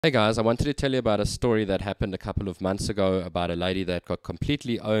Hey guys, I wanted to tell you about a story that happened a couple of months ago about a lady that got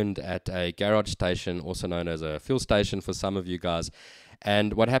completely owned at a garage station, also known as a fuel station for some of you guys.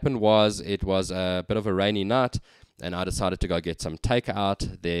 And what happened was it was a bit of a rainy night, and I decided to go get some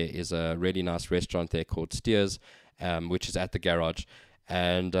takeout. There is a really nice restaurant there called Steers, which is at the garage.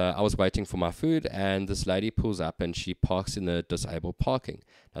 And I was waiting for my food, and this lady pulls up and she parks in the disabled parking.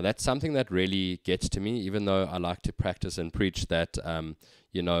 Now, that's something that really gets to me, even though I like to practice and preach that.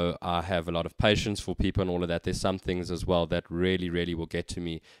 I have a lot of patience for people and all of that. There's some things as well that really, really will get to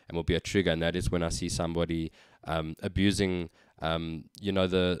me and will be a trigger, and that is when I see somebody abusing,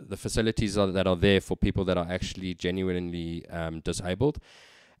 the facilities that are there for people that are actually genuinely disabled.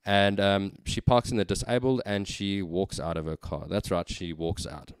 And she parks in the disabled and she walks out of her car. That's right, she walks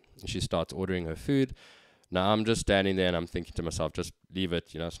out. She starts ordering her food. Now I'm just standing there and I'm thinking to myself, just leave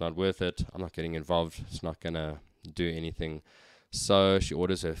it, it's not worth it. I'm not getting involved. It's not going to do anything. So she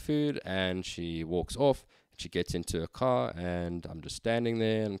orders her food and she walks off. She gets into a car and I'm just standing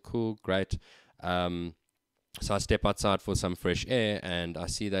there and cool, great. So I step outside for some fresh air and I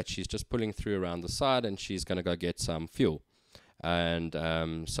see that she's just pulling through around the side and she's going to go get some fuel. And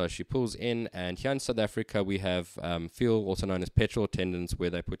so she pulls in, and here in South Africa we have fuel, also known as petrol attendants,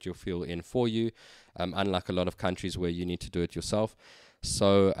 where they put your fuel in for you, unlike a lot of countries where you need to do it yourself.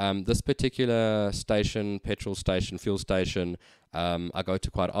 So this particular station, petrol station, fuel station, I go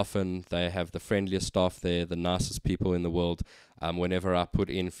to quite often. They have the friendliest staff there, the nicest people in the world. Whenever I put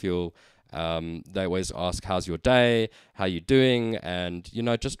in fuel, they always ask, how's your day? How you doing? And,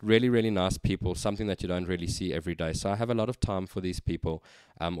 just really, really nice people, something that you don't really see every day. So I have a lot of time for these people.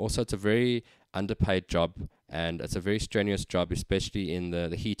 Also, it's a very underpaid job, and it's a very strenuous job, especially in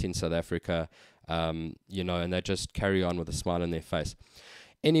the heat in South Africa, and they just carry on with a smile on their face.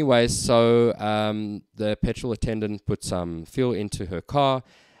 Anyways, so the petrol attendant put some fuel into her car,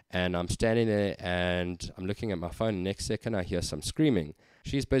 and I'm standing there and I'm looking at my phone. And next second, I hear some screaming.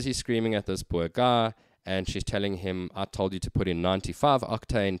 She's busy screaming at this poor guy, and she's telling him, I told you to put in 95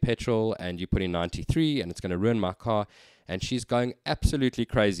 octane petrol, and you put in 93, and it's going to ruin my car. And she's going absolutely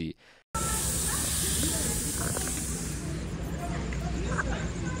crazy.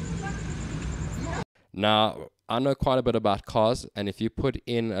 Now, I know quite a bit about cars, and if you put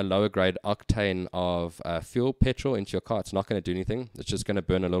in a lower grade octane of fuel, petrol, into your car, it's not going to do anything. It's just going to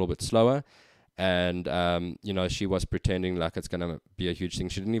burn a little bit slower. And, she was pretending like it's going to be a huge thing.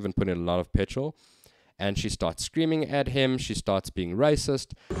 She didn't even put in a lot of petrol. And she starts screaming at him. She starts being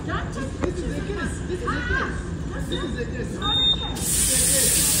racist.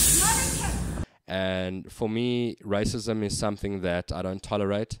 And for me, racism is something that I don't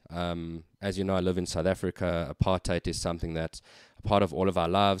tolerate. As you know, I live in South Africa. Apartheid is something that's a part of all of our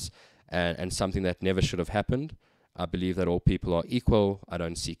lives, and something that never should have happened. I believe that all people are equal. I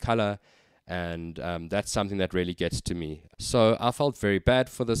don't see color. And that's something that really gets to me. So I felt very bad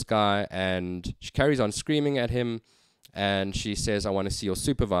for this guy, and she carries on screaming at him, and she says, I want to see your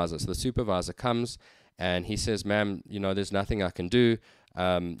supervisor. So the supervisor comes, and he says, ma'am, there's nothing I can do.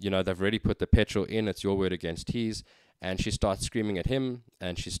 They've already put the petrol in. It's your word against his. And she starts screaming at him,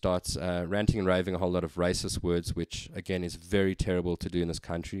 and she starts ranting and raving a whole lot of racist words, which, again, is very terrible to do in this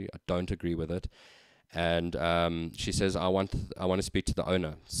country. I don't agree with it. And she says, I want to speak to the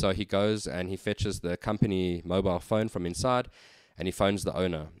owner. So he goes and he fetches the company mobile phone from inside, and he phones the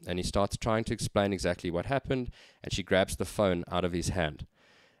owner. And he starts trying to explain exactly what happened, and she grabs the phone out of his hand.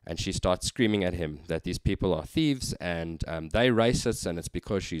 And she starts screaming at him that these people are thieves, and they're racists, and it's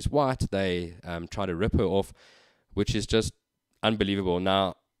because she's white. They try to rip her off, which is just unbelievable.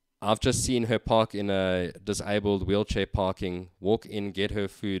 Now, I've just seen her park in a disabled wheelchair parking, walk in, get her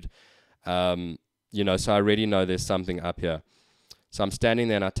food. So I already know there's something up here. So I'm standing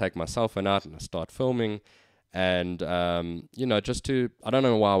there and I take my cell phone out and I start filming. And, I don't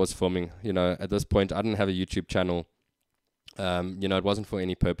know why I was filming. At this point, I didn't have a YouTube channel. It wasn't for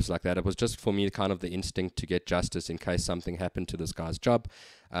any purpose like that. It was just for me kind of the instinct to get justice in case something happened to this guy's job.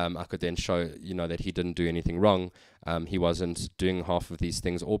 I could then show, that he didn't do anything wrong. He wasn't doing half of these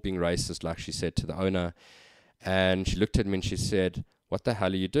things or being racist, like she said to the owner. And she looked at me and she said, what the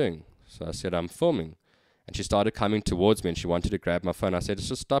hell are you doing? So I said, I'm filming. And she started coming towards me and she wanted to grab my phone. I said,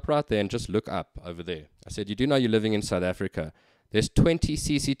 just stop right there and just look up over there. I said, you do know you're living in South Africa. There's 20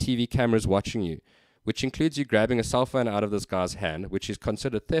 CCTV cameras watching you, which includes you grabbing a cell phone out of this guy's hand, which is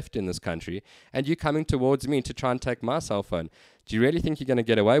considered theft in this country, and you coming towards me to try and take my cell phone. Do you really think you're going to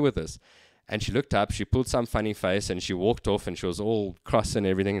get away with this? And she looked up, she pulled some funny face, and she walked off, and she was all cross and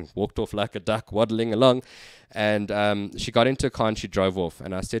everything, and walked off like a duck, waddling along. And she got into a car and she drove off.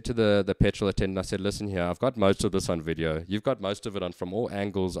 And I said to the petrol attendant, I said, listen here, I've got most of this on video. You've got most of it on from all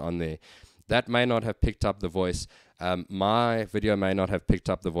angles on there. That may not have picked up the voice. My video may not have picked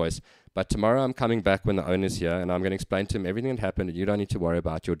up the voice. But tomorrow I'm coming back when the owner's here, and I'm going to explain to him everything that happened, and you don't need to worry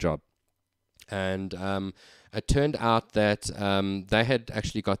about your job. And it turned out that they had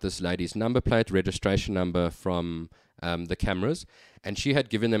actually got this lady's number plate, registration number from the cameras, and she had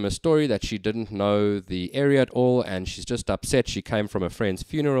given them a story that she didn't know the area at all, and she's just upset. She came from a friend's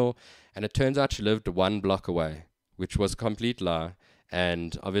funeral, and it turns out she lived 1 block away, which was a complete lie.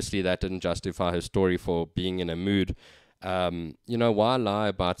 And obviously that didn't justify her story for being in a mood. You know, why lie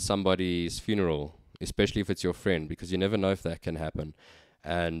about somebody's funeral, especially if it's your friend, because you never know if that can happen.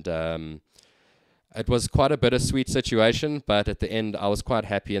 And it was quite a bittersweet situation, but at the end I was quite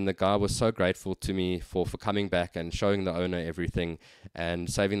happy, and the guy was so grateful to me for coming back and showing the owner everything and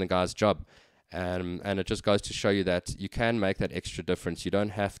saving the guy's job. And it just goes to show you that you can make that extra difference. You don't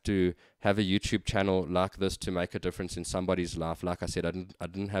have to have a YouTube channel like this to make a difference in somebody's life. Like I said, I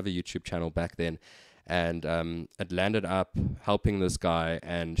didn't have a YouTube channel back then. And it landed up helping this guy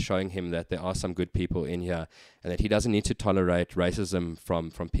and showing him that there are some good people in here, and that he doesn't need to tolerate racism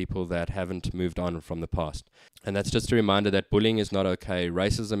from people that haven't moved on from the past. And that's just a reminder that bullying is not okay,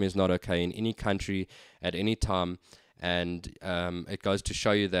 racism is not okay in any country at any time. And it goes to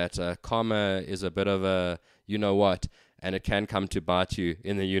show you that karma is a bit of a you-know-what, and it can come to bite you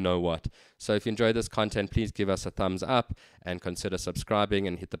in the you-know-what. So if you enjoy this content, please give us a thumbs up and consider subscribing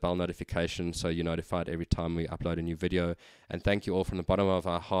and hit the bell notification so you're notified every time we upload a new video. And thank you all from the bottom of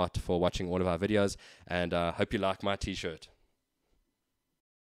our heart for watching all of our videos, and hope you like my t-shirt.